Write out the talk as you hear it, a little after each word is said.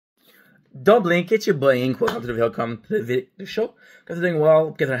Don't blink, it's your boy Ink. Welcome to the show. Because I'm doing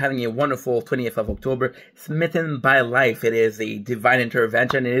well, because I'm having a wonderful 20th of October. Smitten by life. It is a divine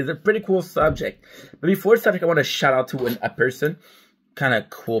intervention. It is a pretty cool subject. But before subject, I want to shout out to a person. Kind of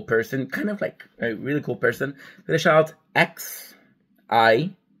cool person. Kind of like a really cool person. I'm going to shout out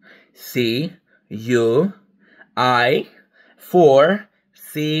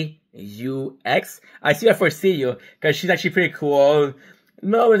XICUI4CUX. I see her for see you, because she's actually pretty cool.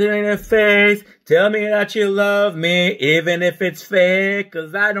 No, it ain't a face. Tell me that you love me, even if it's fake,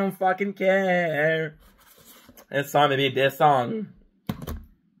 cause I don't fucking care. This song, maybe this song.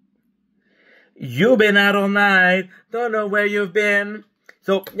 You've been out all night, don't know where you've been.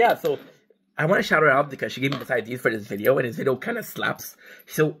 So, yeah, so I want to shout her out because she gave me this idea for this video, and this video kind of slaps.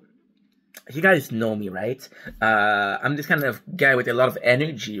 So, you guys know me, right? I'm this kind of guy with a lot of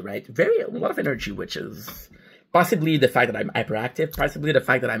energy, right? A lot of energy, which is possibly the fact that I'm hyperactive, possibly the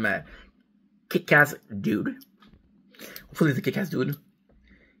fact that I'm a kick-ass dude. Hopefully it's a kick-ass dude.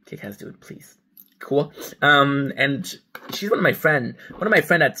 Kick-ass dude, please. Cool. And she's one of my friend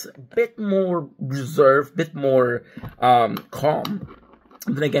that's a bit more reserved, bit more calm.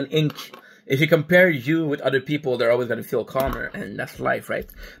 And then again, Ink, if you compare you with other people, they're always going to feel calmer, and that's life, right?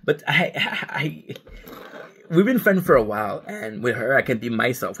 But we've been friends for a while, and with her, I can be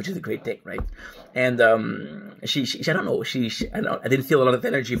myself, which is a great thing, right? And she I don't know, I didn't feel a lot of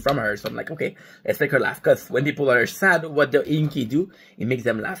energy from her, so I'm like, okay, let's make her laugh. Because when people are sad, what the Inky do, it makes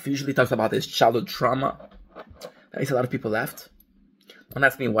them laugh. Usually talks about his childhood trauma. That makes a lot of people laugh. Don't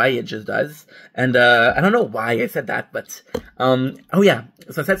ask me why, it just does. And I don't know why I said that, but oh yeah,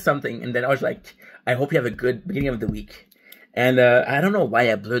 so I said something, and then I was like, I hope you have a good beginning of the week. And I don't know why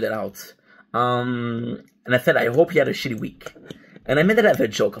I blurred it out. And I said, I hope you had a shitty week. And I meant it as a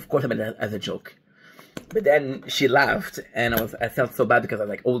joke. Of course I meant it as a joke. But then she laughed, and I felt so bad because I was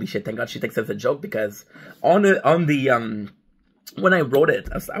like, holy shit, thank God she takes it as a joke, because when I wrote it,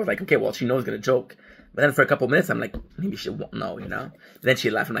 I was like, okay, well, she knows it's gonna joke. But then for a couple minutes, I'm like, maybe she won't know, you know? And then she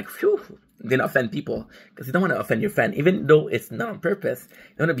laughed. I'm like, phew, didn't offend people. Because you don't want to offend your friend. Even though it's not on purpose, you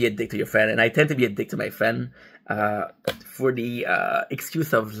don't want to be a dick to your friend. And I tend to be a dick to my friend for the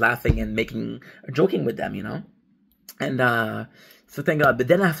excuse of laughing and joking with them, you know? And so thank God. But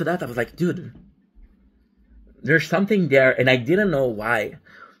then after that, I was like, dude, there's something there. And I didn't know why.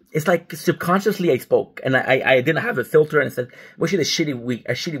 It's like subconsciously I spoke. And I didn't have a filter, and I said, wish it a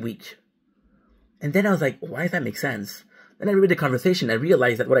shitty week. And then I was like, why does that make sense? Then I read the conversation. I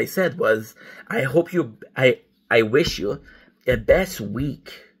realized that what I said was, I wish you a better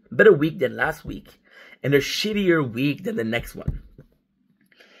week than last week, and a shittier week than the next one.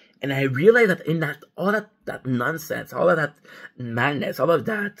 And I realized that in all that nonsense, all of that madness, all of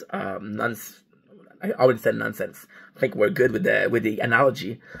that nonsense, I already said nonsense. I think we're good with the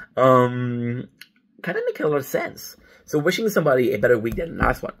analogy. Kind of make a lot of sense. So wishing somebody a better week than the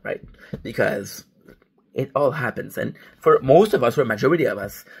last one, right? Because it all happens. And for most of us, for a majority of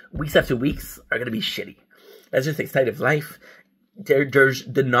us, weeks after weeks are going to be shitty. That's just the state of life. There's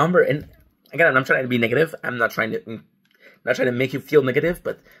the number, and again, I'm not trying to be negative. I'm not trying to make you feel negative,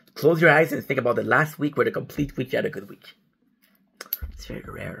 but close your eyes and think about the last week where the complete week you had a good week. It's very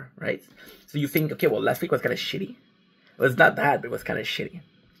rare, right? So you think, okay, well, last week was kind of shitty. It was not bad, but it was kind of shitty.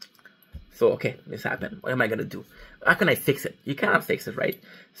 So, okay, this happened. What am I going to do? How can I fix it? You cannot fix it, right?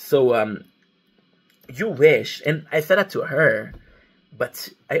 So, you wish, and I said that to her, but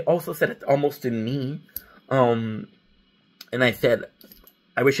I also said it almost to me. And I said,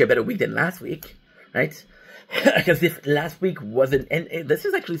 I wish you a better week than last week, right? Because if last week wasn't, and this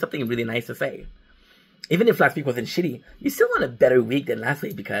is actually something really nice to say. Even if last week wasn't shitty, you still want a better week than last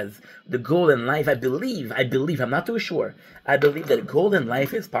week, because the goal in life, I believe, I'm not too sure, I believe that the goal in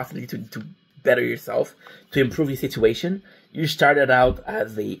life is possibly to better yourself, to improve your situation. You started out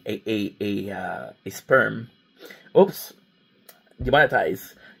as a sperm. Oops.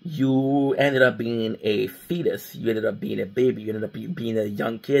 Demonetized. You ended up being a fetus. You ended up being a baby. You ended up being a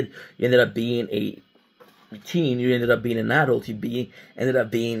young kid. You ended up being a teen. You ended up being an adult. You ended up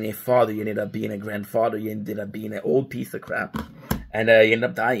being a father. You ended up being a grandfather. You ended up being an old piece of crap. And you ended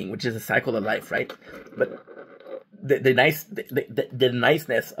up dying, which is a cycle of life, right? But the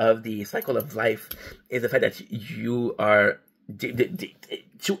niceness of the cycle of life is the fact that you are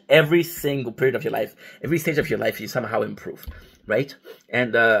to every single period of your life, every stage of your life, you somehow improve, right?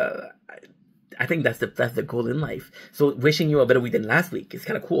 And I think that's the goal in life. So wishing you a better week than last week is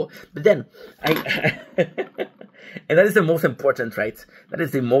kind of cool. But then and that is the most important, right? That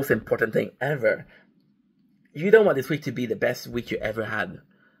is the most important thing ever. You don't want this week to be the best week you ever had,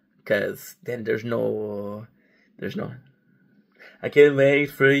 because then there's no, I can't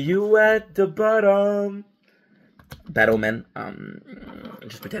wait for you at the bottom. Bad Omen.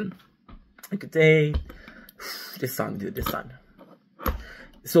 Just pretend. Good day. This song, dude. This song.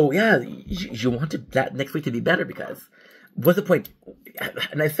 So yeah, you wanted that next week to be better because what's the point?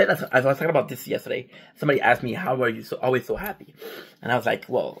 And I said, I was talking about this yesterday. Somebody asked me, how are you always so happy? And I was like,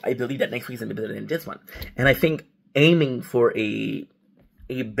 well, I believe that next week's gonna be better than this one. And I think aiming for a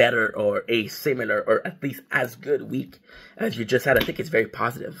better or a similar or at least as good week as you just had, I think it's very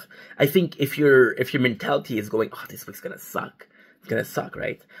positive. I think if your mentality is going, oh, this week's gonna suck, it's gonna suck,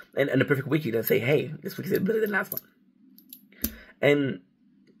 right? And in a perfect week, you're gonna say, hey, this week's better than last one. And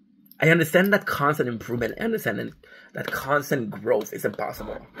I understand that constant improvement. I understand that constant growth is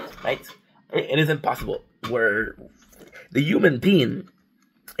impossible, right? It is impossible. Where the human being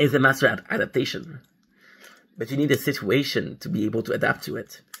is a master at adaptation, but you need a situation to be able to adapt to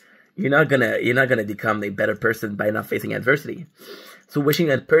it. You're not gonna become a better person by not facing adversity. So wishing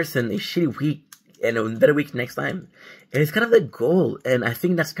that person a shitty week and a better week next time, and it's kind of the goal. And I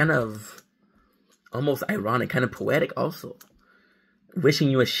think that's kind of almost ironic, kind of poetic also. Wishing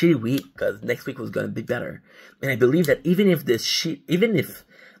you a shitty week because next week was gonna be better. And I believe that even if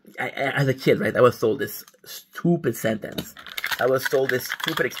as a kid, right, I was told this stupid sentence. I was told this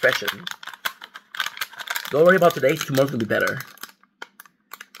stupid expression. Don't worry about today, tomorrow's gonna be better.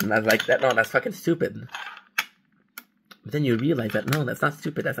 And I was like, no, that's fucking stupid. But then you realize that, no, that's not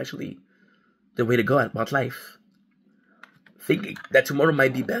stupid. That's actually the way to go about life. Thinking that tomorrow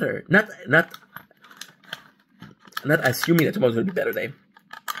might be better. Not assuming that tomorrow's gonna be a better day.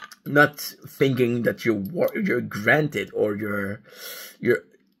 Not thinking that you're granted or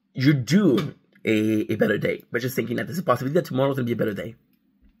you're due a better day, but just thinking that there's a possibility that tomorrow's gonna be a better day.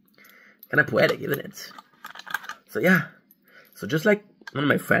 Kind of poetic, isn't it? So yeah. So just like one of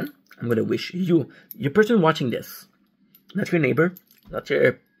my friends, I'm gonna wish you, your person watching this, not your neighbor, not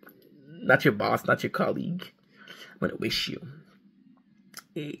your boss, not your colleague. I'm gonna wish you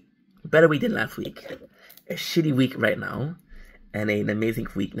a better week than last week. A shitty week right now, and an amazing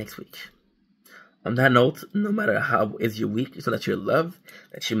week next week. On that note, no matter how is your week, so that you're loved,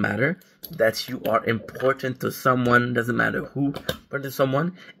 that you matter, that you are important to someone, doesn't matter who, important to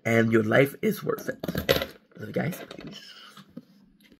someone, and your life is worth it. Love you guys. Peace.